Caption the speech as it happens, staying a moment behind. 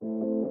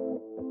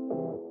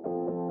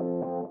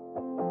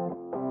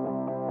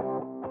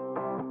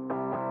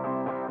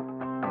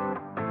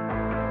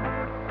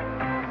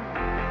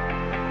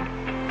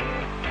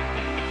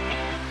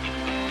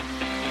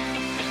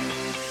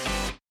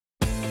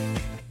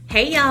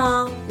Hey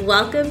y'all,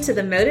 welcome to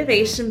the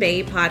Motivation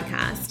Babe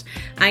podcast.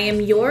 I am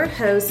your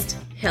host,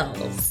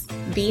 Hills,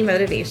 the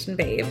Motivation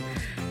Babe,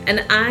 and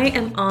I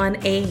am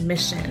on a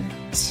mission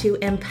to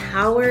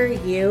empower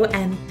you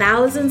and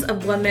thousands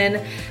of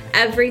women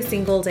every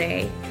single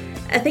day.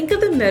 Think of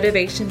the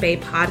Motivation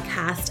Babe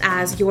podcast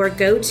as your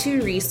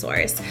go-to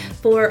resource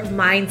for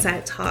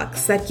mindset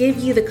talks that give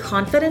you the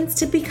confidence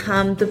to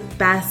become the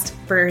best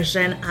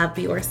version of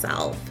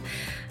yourself.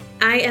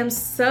 I am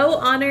so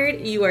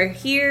honored you are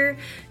here.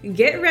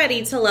 Get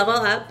ready to level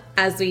up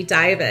as we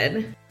dive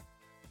in.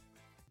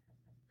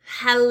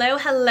 Hello,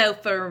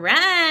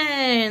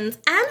 friends,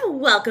 and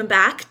welcome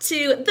back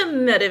to the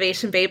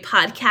Motivation Babe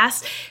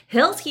podcast.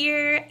 Hills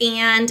here,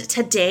 and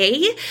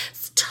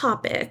today's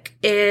topic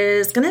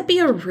is going to be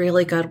a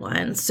really good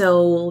one.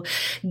 So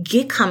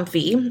get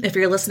comfy if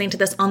you're listening to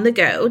this on the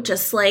go.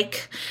 Just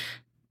like,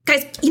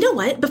 guys, you know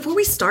what? Before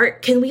we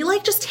start, can we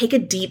just take a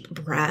deep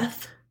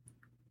breath?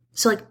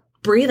 So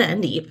breathe in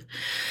deep.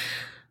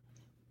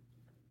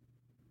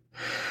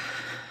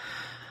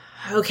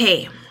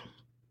 Okay,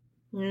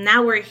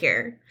 now we're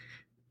here.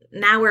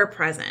 Now we're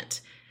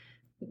present.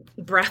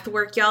 Breath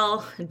work,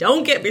 y'all.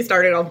 Don't get me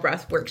started on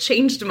breath work.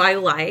 Changed my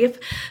life.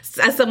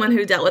 As someone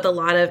who dealt with a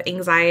lot of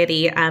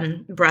anxiety,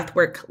 breath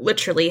work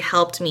literally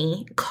helped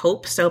me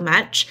cope so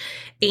much.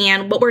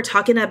 And what we're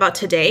talking about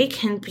today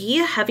can be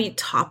a heavy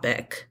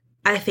topic,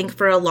 I think,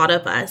 for a lot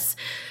of us.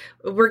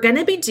 We're going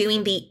to be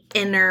doing the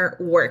inner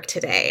work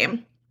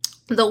today.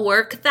 The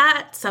work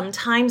that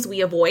sometimes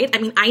we avoid.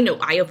 I know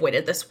I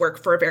avoided this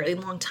work for a very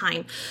long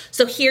time.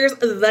 So here's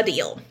the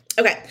deal.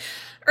 Okay.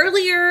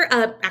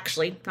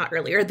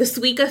 This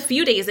week, a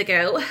few days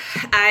ago,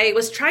 I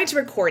was trying to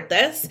record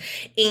this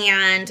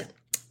and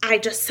I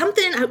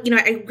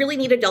really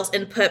needed y'all's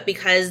input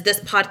because this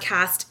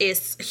podcast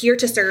is here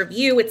to serve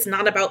you. It's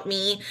not about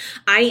me.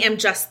 I am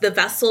just the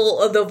vessel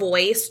of the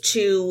voice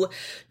to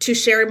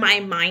share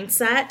my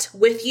mindset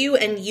with you,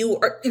 and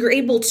you're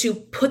able to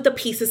put the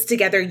pieces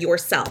together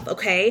yourself.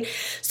 Okay.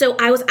 So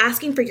I was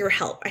asking for your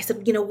help. I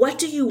said, what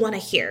do you want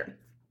to hear?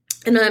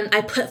 And then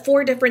I put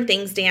 4 different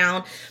things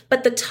down,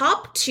 but the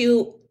top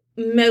 2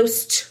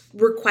 most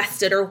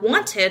requested or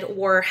wanted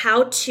were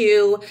how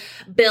to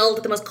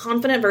build the most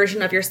confident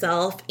version of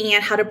yourself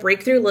and how to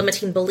break through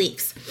limiting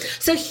beliefs.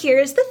 So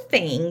here's the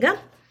thing.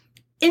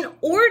 In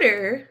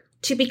order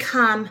to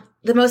become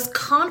the most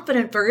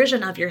confident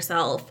version of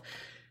yourself,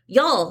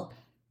 y'all,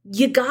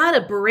 you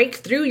gotta break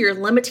through your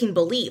limiting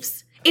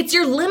beliefs. It's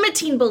your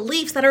limiting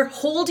beliefs that are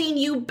holding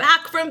you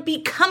back from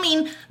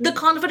becoming the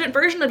confident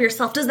version of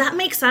yourself. Does that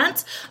make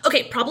sense?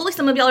 Okay, probably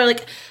some of y'all are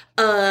like,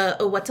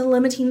 what's a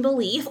limiting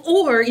belief?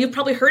 Or you've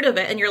probably heard of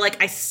it and you're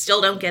like, I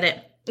still don't get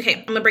it. Okay,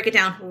 I'm gonna break it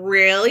down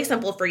really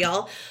simple for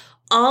y'all.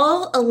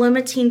 All a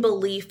limiting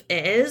belief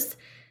is,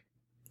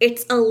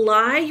 it's a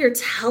lie you're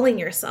telling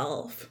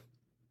yourself.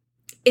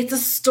 It's a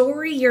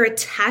story you're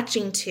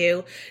attaching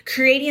to,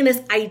 creating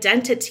this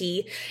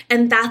identity,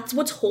 and that's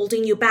what's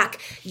holding you back.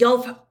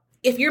 Y'all,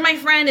 if you're my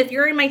friend, if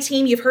you're in my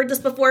team, you've heard this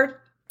before,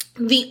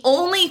 the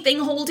only thing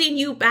holding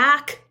you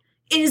back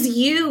is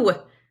you.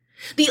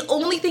 The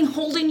only thing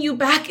holding you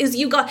back is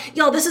you.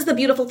 Y'all, this is the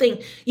beautiful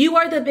thing. You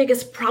are the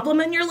biggest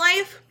problem in your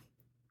life,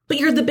 but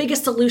you're the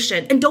biggest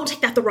solution. And don't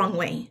take that the wrong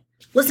way.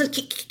 Listen,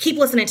 keep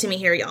listening to me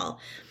here, y'all.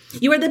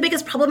 You are the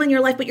biggest problem in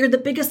your life, but you're the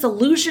biggest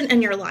solution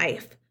in your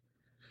life.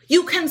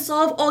 You can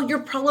solve all your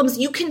problems.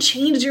 You can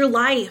change your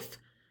life.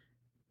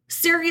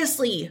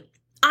 Seriously.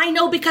 I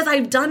know because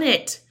I've done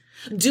it.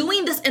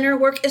 Doing this inner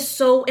work is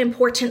so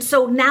important.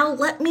 So now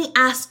let me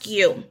ask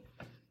you,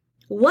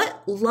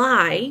 what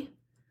lie,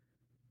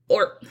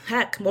 or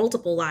heck,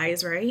 multiple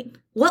lies, right?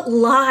 What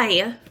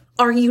lie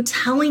are you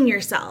telling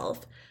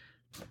yourself?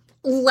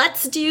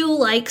 Let's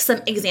do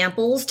some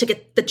examples to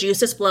get the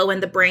juices flowing,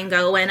 the brain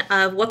going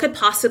of what could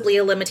possibly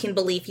a limiting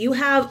belief you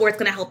have, or it's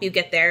going to help you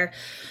get there.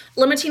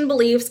 Limiting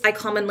beliefs I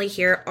commonly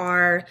hear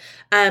are,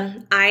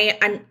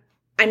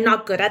 I'm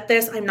not good at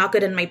this. I'm not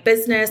good in my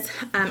business.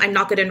 I'm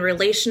not good in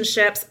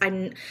relationships.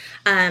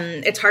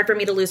 It's hard for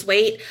me to lose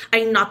weight.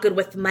 I'm not good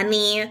with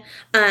money.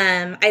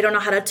 I don't know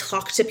how to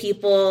talk to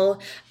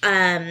people.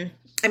 I'm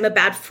a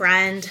bad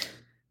friend.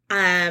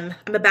 I'm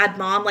a bad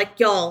mom.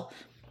 Y'all,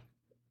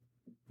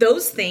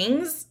 those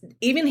things,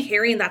 even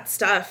hearing that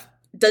stuff,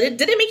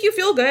 did it make you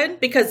feel good?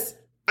 Because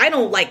I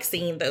don't like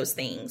seeing those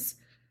things.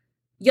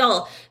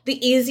 Y'all,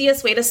 the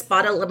easiest way to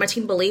spot a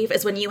limiting belief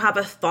is when you have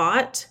a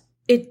thought,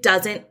 it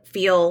doesn't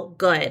feel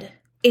good.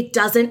 It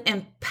doesn't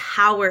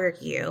empower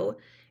you.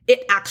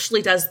 It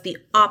actually does the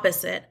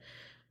opposite.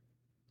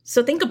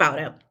 So think about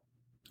it.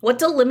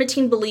 What's a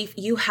limiting belief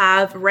you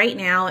have right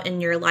now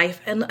in your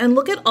life? And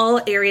look at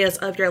all areas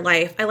of your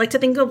life. I like to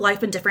think of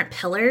life in different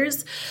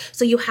pillars.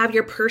 So you have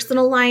your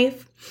personal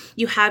life,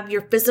 you have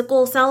your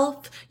physical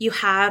self, you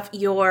have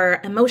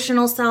your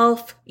emotional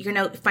self,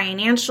 your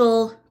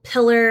financial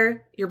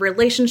pillar, your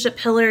relationship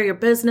pillar, your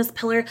business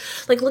pillar.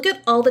 Look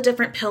at all the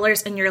different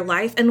pillars in your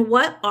life and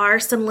what are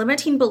some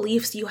limiting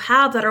beliefs you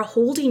have that are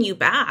holding you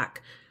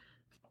back.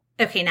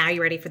 Okay, now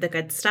you ready for the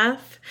good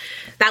stuff?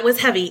 That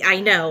was heavy,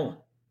 I know.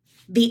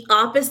 The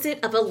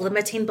opposite of a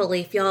limiting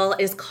belief, y'all,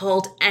 is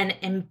called an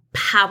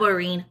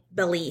empowering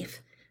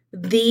belief.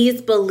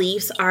 These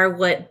beliefs are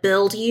what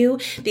build you.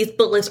 These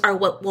beliefs are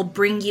what will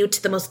bring you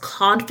to the most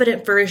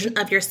confident version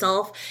of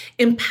yourself.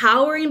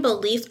 Empowering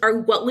beliefs are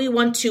what we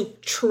want to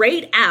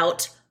trade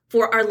out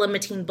for our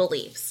limiting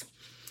beliefs.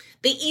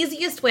 The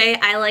easiest way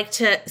I like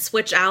to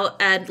switch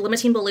out a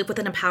limiting belief with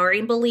an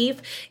empowering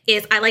belief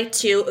is I like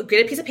to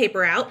get a piece of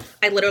paper out.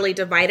 I literally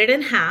divide it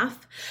in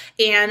half.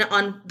 And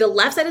on the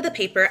left side of the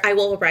paper, I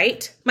will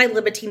write my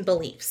limiting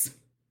beliefs.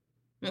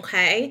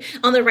 Okay.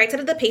 On the right side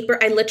of the paper,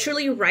 I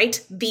literally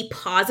write the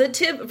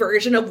positive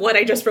version of what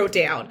I just wrote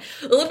down.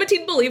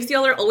 Limiting beliefs,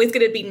 y'all, are always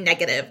going to be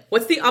negative.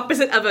 What's the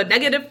opposite of a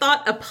negative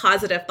thought? A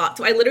positive thought.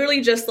 So I literally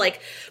just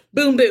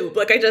boom, boom.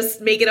 I just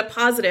make it a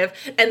positive.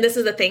 And this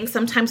is the thing.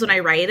 Sometimes when I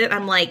write it,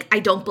 I'm like, I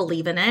don't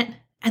believe in it.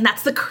 And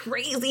that's the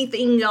crazy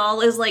thing,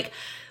 y'all, is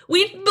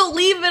we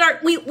believe in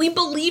we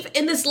believe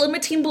in this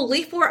limiting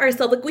belief for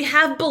ourselves. We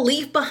have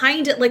belief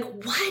behind it.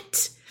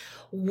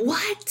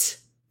 What?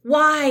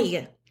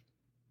 Why?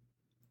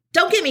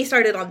 Don't get me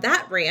started on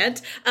that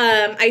rant.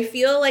 I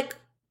feel like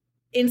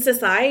in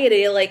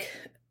society,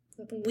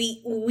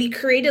 we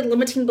created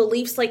limiting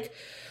beliefs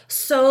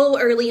so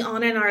early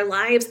on in our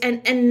lives.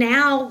 And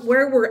now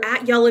where we're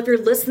at, y'all, if you're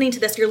listening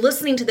to this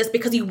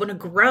because you want to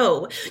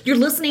grow. You're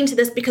listening to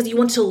this because you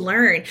want to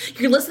learn.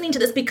 You're listening to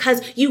this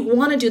because you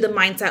want to do the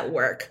mindset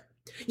work.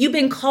 You've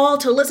been called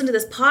to listen to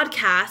this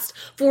podcast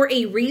for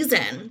a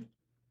reason.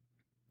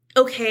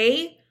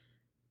 Okay?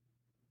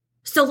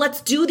 So let's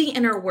do the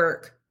inner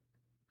work.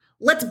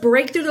 Let's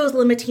break through those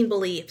limiting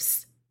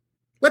beliefs.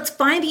 Let's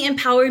find the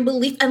empowering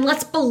belief and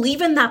let's believe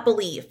in that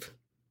belief.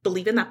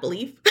 Believe in that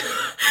belief?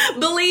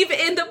 Believe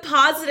in the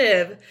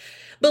positive.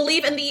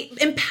 Believe in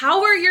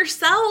empower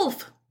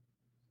yourself.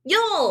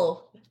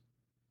 Y'all,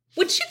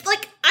 would you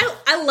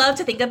I love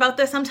to think about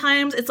this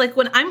sometimes. It's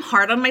when I'm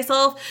hard on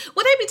myself,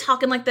 would I be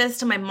talking like this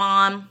to my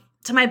mom,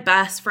 to my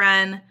best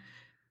friend,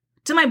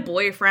 to my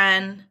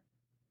boyfriend,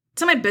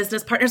 to my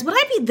business partners? Would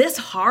I be this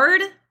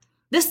hard?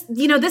 This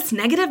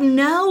negative?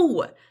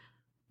 No.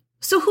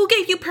 So who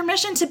gave you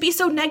permission to be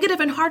so negative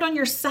and hard on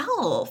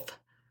yourself?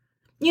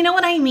 You know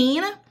what I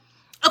mean?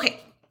 Okay,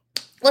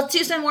 let's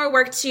do some more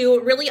work to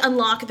really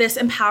unlock this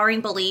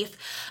empowering belief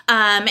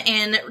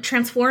and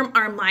transform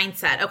our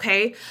mindset,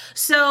 okay?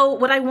 So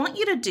what I want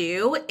you to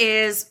do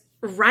is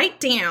write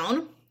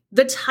down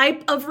the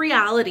type of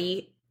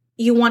reality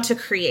you want to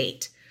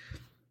create.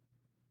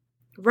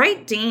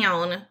 Write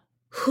down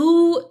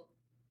who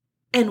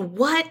and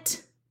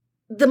what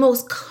the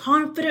most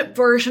confident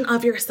version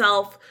of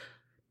yourself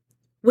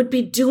would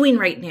be doing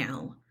right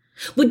now,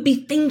 would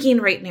be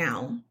thinking right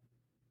now.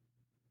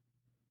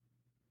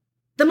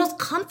 The most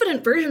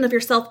confident version of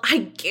yourself, I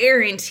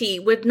guarantee,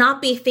 would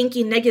not be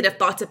thinking negative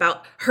thoughts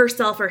about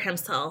herself or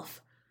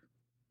himself.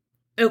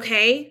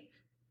 Okay?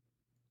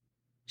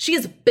 She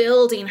is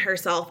building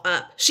herself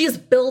up. She is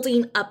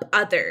building up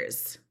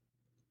others.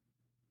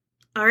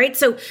 All right,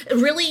 so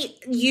really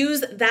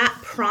use that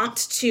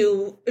prompt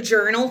to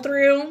journal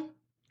through.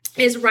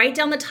 Is write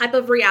down the type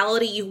of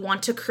reality you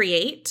want to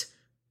create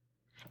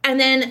and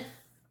then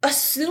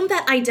assume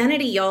that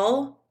identity,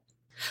 y'all.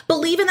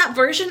 Believe in that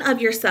version of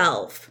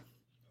yourself.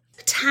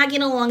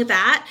 Tagging along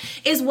that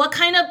is what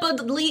kind of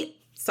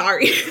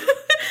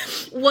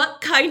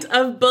what kind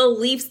of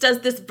beliefs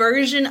does this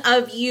version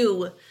of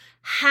you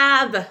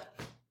have?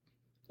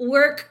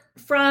 Work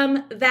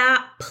from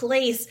that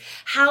place.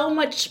 How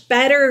much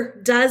better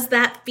does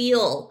that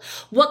feel?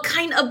 What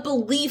kind of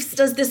beliefs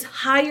does this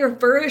higher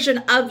version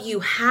of you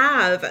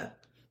have?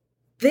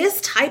 This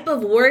type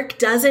of work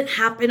doesn't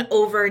happen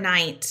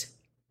overnight.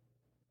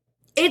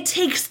 It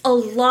takes a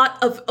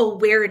lot of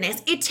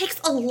awareness. It takes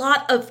a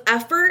lot of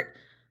effort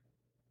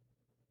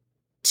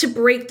to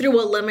break through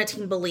a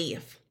limiting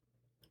belief.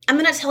 I'm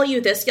going to tell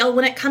you this, y'all,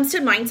 when it comes to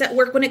mindset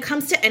work, when it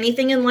comes to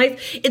anything in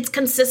life, it's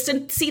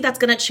consistency that's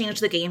going to change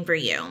the game for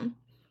you.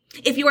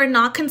 If you are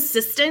not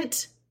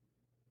consistent,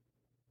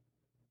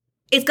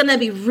 it's going to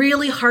be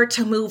really hard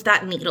to move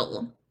that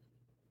needle.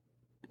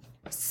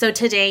 So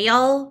today,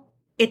 y'all,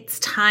 it's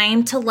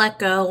time to let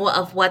go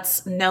of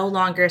what's no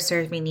longer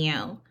serving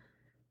you.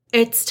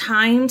 It's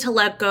time to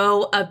let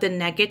go of the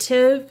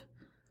negative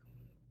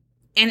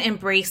and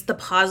embrace the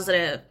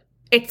positive.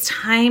 It's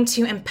time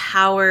to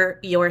empower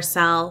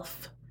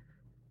yourself.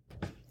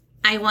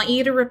 I want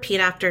you to repeat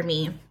after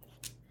me.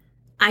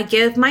 I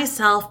give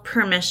myself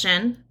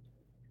permission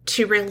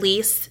to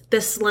release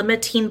this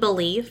limiting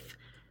belief,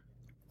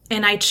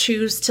 and I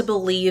choose to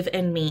believe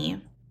in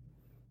me.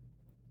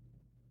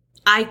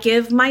 I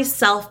give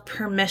myself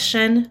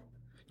permission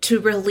to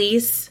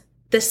release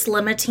this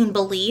limiting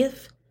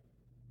belief,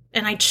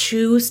 and I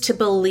choose to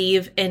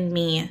believe in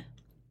me.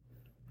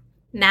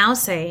 Now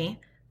say,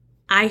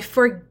 I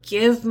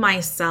forgive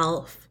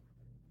myself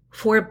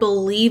for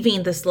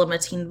believing this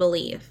limiting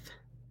belief.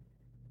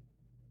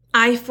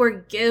 I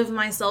forgive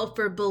myself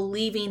for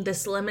believing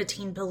this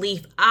limiting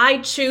belief. I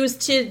choose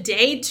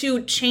today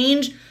to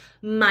change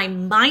my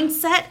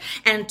mindset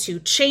and to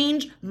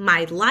change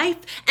my life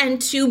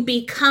and to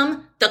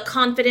become the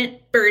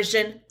confident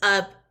version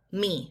of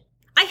me.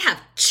 I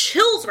have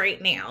chills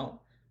right now.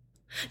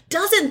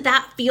 Doesn't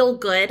that feel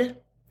good?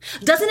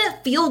 Doesn't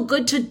it feel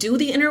good to do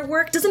the inner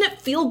work? Doesn't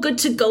it feel good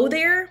to go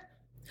there?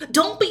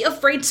 Don't be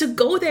afraid to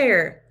go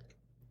there.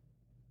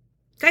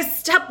 Guys,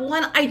 step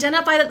 1,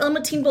 identify that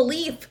limiting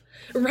belief.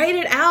 Write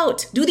it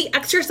out. Do the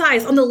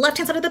exercise on the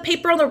left-hand side of the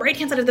paper, on the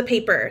right-hand side of the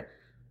paper.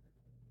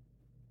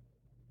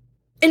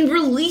 And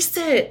release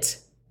it.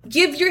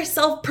 Give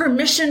yourself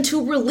permission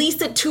to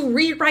release it, to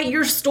rewrite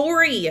your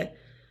story.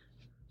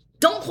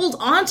 Don't hold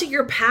on to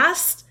your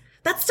past.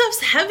 That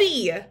stuff's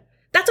heavy.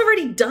 That's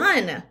already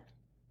done.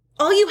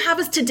 All you have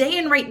is today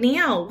and right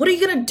now. What are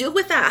you going to do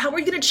with that? How are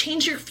you going to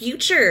change your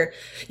future,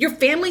 your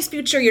family's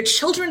future, your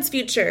children's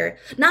future?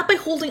 Not by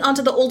holding on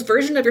to the old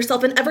version of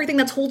yourself and everything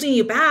that's holding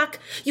you back.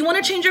 You want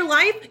to change your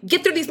life?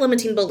 Get through these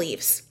limiting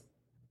beliefs.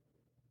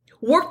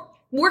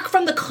 Work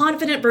from the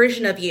confident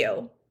version of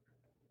you.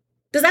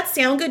 Does that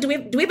sound good? Do we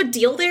have a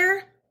deal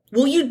there?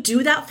 Will you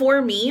do that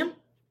for me?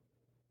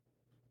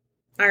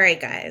 All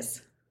right,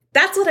 guys.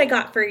 That's what I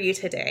got for you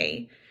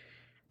today.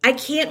 I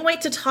can't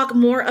wait to talk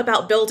more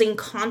about building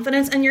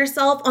confidence in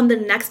yourself on the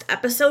next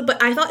episode,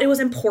 but I thought it was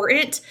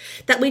important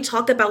that we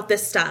talk about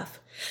this stuff,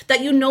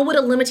 that you know what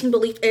a limiting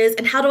belief is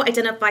and how to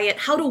identify it,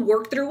 how to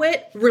work through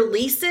it,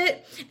 release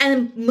it,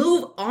 and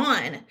move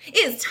on.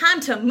 It's time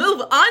to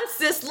move on,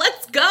 sis.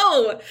 Let's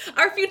go.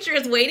 Our future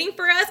is waiting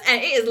for us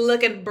and it is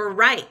looking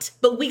bright,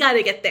 but we got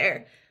to get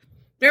there.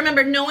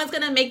 Remember, no one's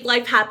going to make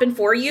life happen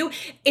for you.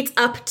 It's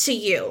up to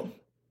you.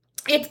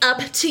 It's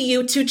up to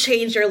you to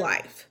change your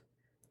life.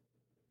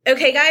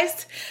 Okay,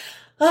 guys?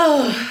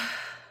 Oh,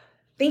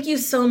 thank you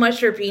so much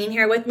for being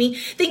here with me.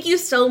 Thank you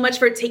so much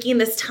for taking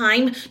this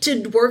time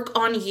to work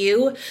on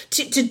you,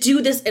 to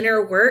do this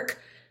inner work,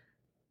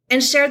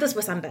 and share this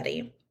with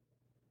somebody.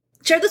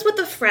 Share this with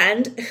a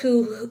friend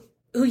who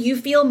you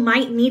feel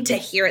might need to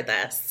hear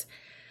this.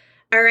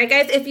 All right,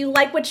 guys, if you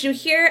like what you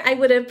hear, I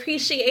would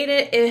appreciate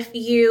it if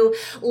you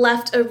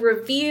left a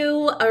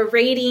review, a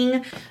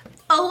rating.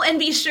 Oh, and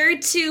be sure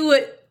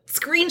to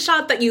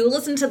screenshot that you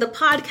listen to the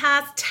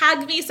podcast,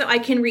 tag me so I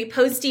can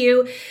repost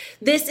you.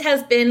 This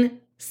has been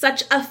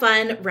such a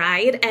fun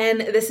ride,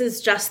 and this is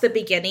just the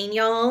beginning,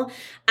 y'all.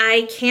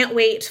 I can't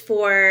wait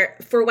for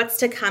what's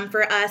to come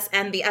for us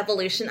and the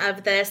evolution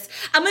of this.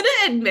 I'm going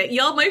to admit,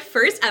 y'all, my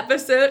first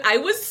episode, I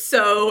was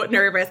so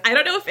nervous. I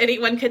don't know if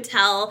anyone could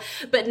tell,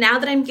 but now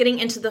that I'm getting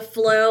into the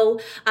flow,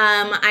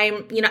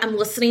 I'm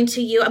listening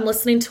to you, I'm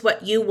listening to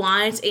what you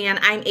want, and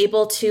I'm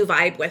able to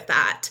vibe with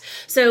that.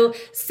 So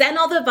send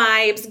all the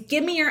vibes,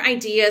 give me your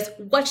ideas,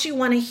 what you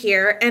want to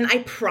hear, and I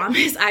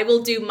promise I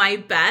will do my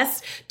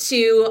best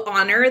to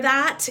honor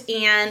that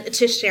and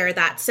to share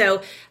that.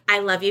 So I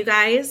love you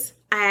guys.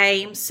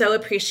 I'm so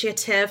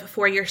appreciative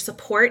for your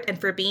support and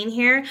for being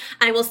here.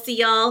 I will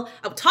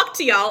talk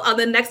to y'all on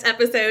the next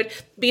episode.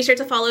 Be sure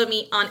to follow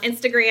me on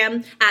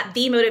Instagram at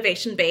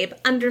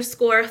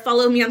 @themotivationbabe_.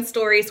 Follow me on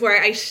stories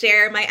where I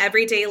share my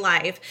everyday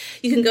life.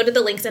 You can go to the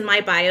links in my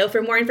bio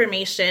for more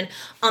information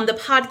on the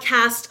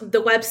podcast,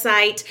 the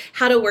website,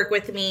 how to work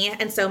with me,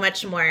 and so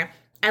much more.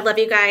 I love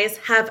you guys.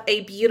 Have a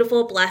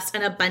beautiful, blessed,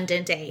 and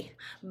abundant day.